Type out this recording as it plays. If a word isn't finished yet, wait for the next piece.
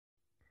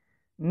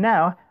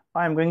Now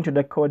I'm going to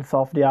the codes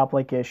of the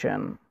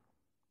application.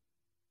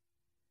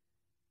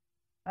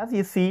 As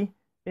you see,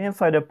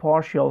 inside the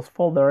partials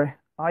folder,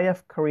 I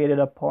have created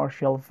a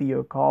partial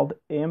view called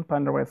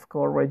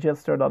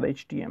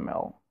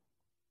imp_register.html.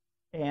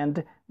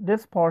 And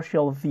this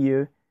partial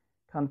view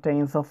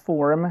contains a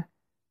form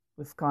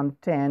whose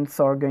contents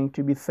are going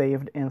to be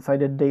saved inside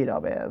the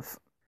database.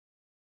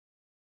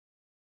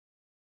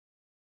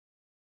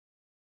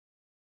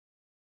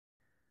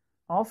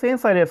 Also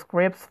inside the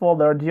scripts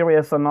folder, there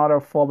is another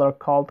folder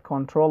called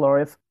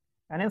controllers,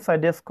 and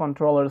inside this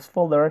controllers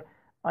folder,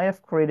 I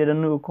have created a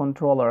new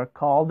controller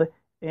called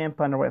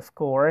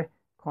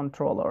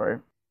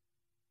imp_controller.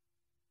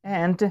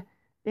 And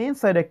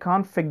inside the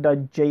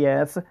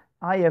config.js,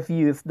 I have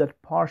used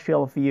that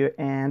partial view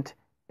and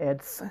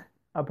its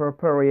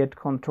appropriate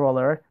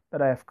controller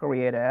that I have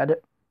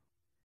created.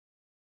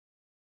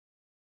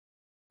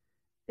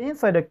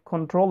 Inside the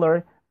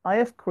controller, I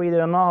have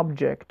created an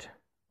object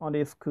on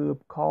this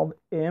scoop called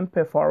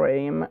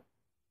imp_frame.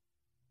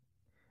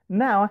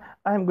 Now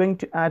I'm going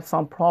to add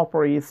some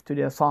properties to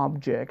this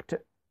object.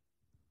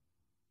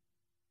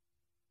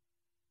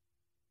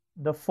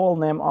 The full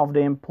name of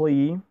the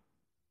employee,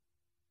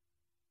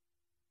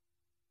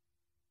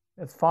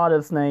 his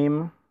father's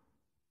name,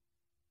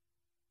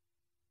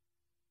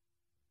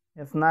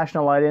 his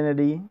national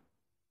identity,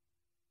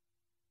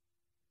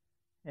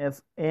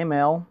 his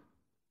email,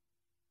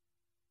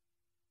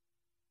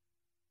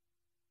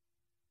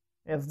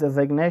 his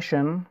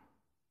designation,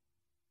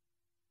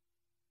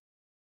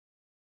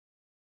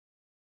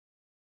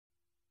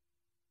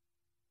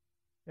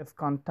 his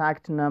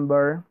contact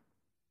number,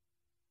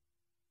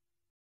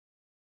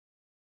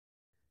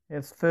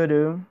 his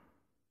photo,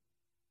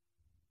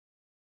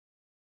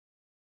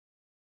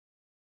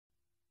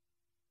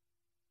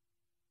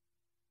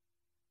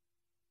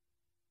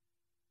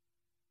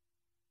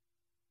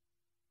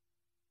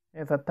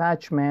 his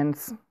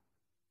attachments,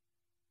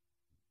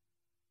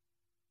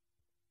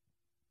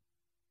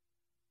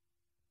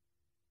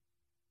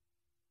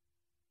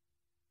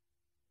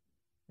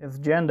 his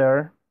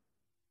gender,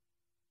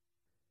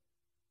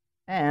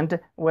 and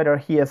whether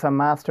he is a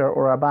master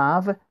or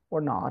above or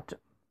not.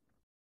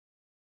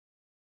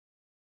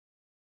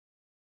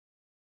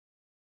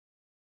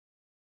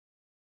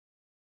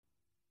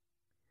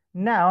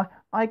 Now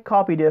I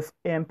copy this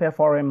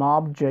imp_frame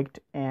object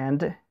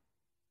and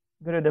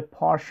go to the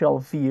partial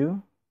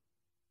view.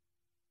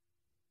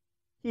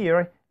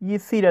 Here you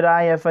see that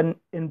I have an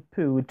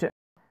input.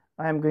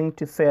 I am going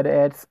to set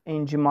its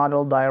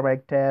ngModel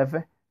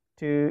directive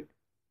to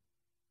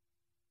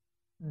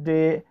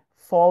the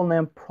full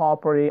name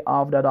property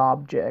of that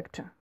object.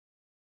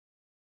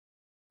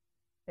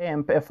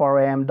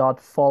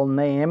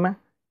 imp_frame.fullName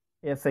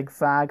is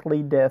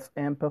exactly this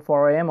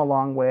imp_frame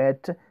along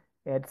with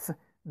its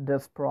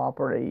this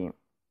property.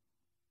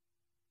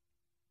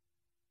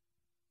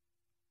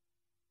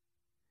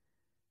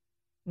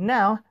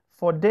 Now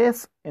for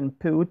this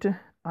input,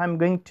 I'm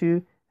going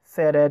to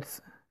set its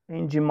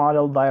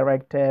ngModel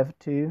directive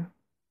to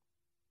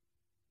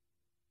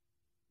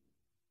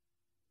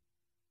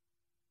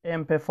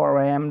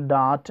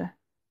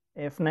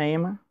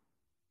imp_frame.ifName.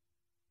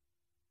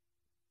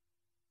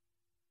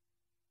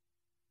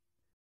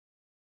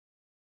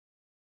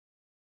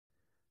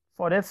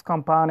 For this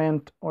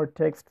component or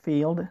text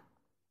field,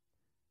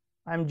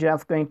 I'm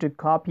just going to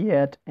copy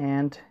it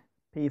and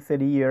paste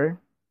it here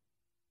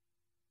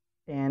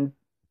and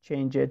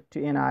change it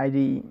to an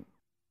ID.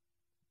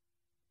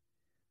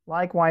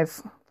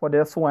 Likewise, for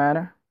this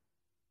one,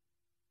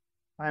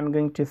 I'm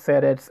going to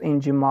set its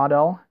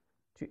ngModel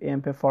to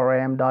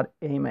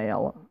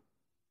imp_frame.email.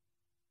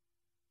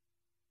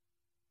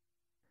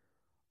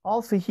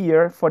 Also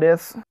here, for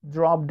this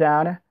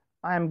drop-down,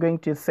 I'm going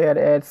to set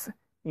its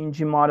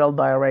ngModel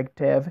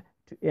directive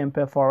to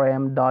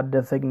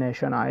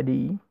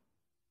imp_frame.designationID.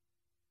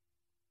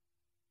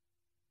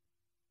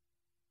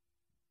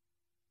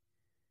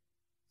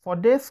 For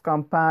this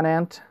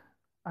component,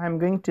 I'm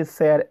going to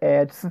set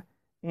its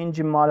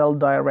ngModel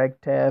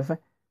directive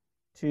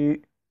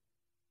to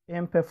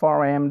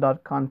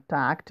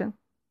imp_frame.contact.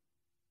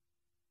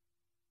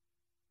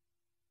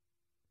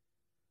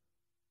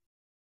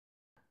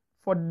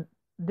 For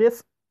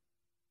this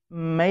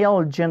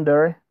male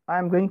gender,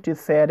 I'm going to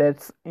set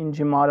its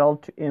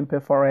ngModel to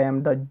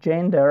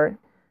imp_frame.gender,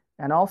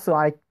 and also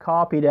I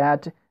copy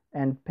that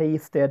and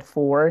paste it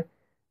for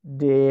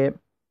the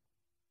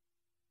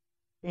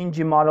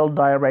ngModel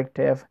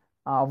directive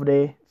of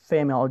the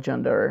female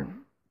gender.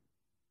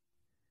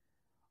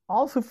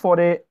 Also for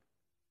the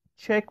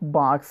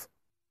checkbox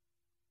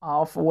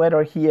of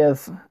whether he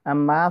is a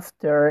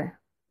master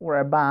or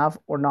above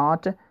or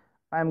not,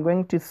 I'm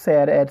going to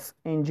set its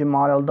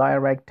ngModel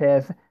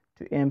directive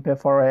to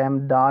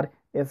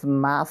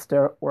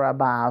imp_frame.isMaster or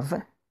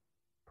above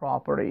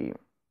property.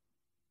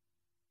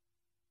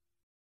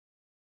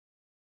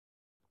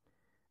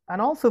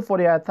 And also for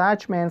the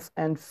attachments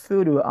and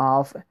photo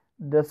of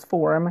this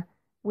form,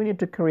 we need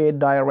to create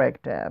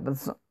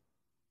directives.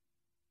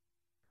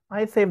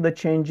 I save the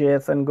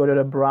changes and go to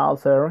the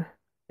browser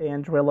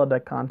and reload the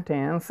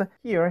contents.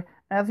 Here,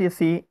 as you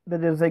see, the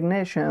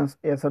designations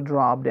is a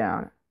drop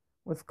down,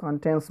 which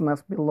contents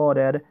must be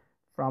loaded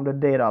from the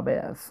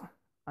database.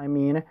 I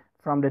mean,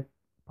 from the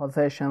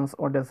possessions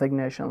or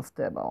designations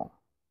table.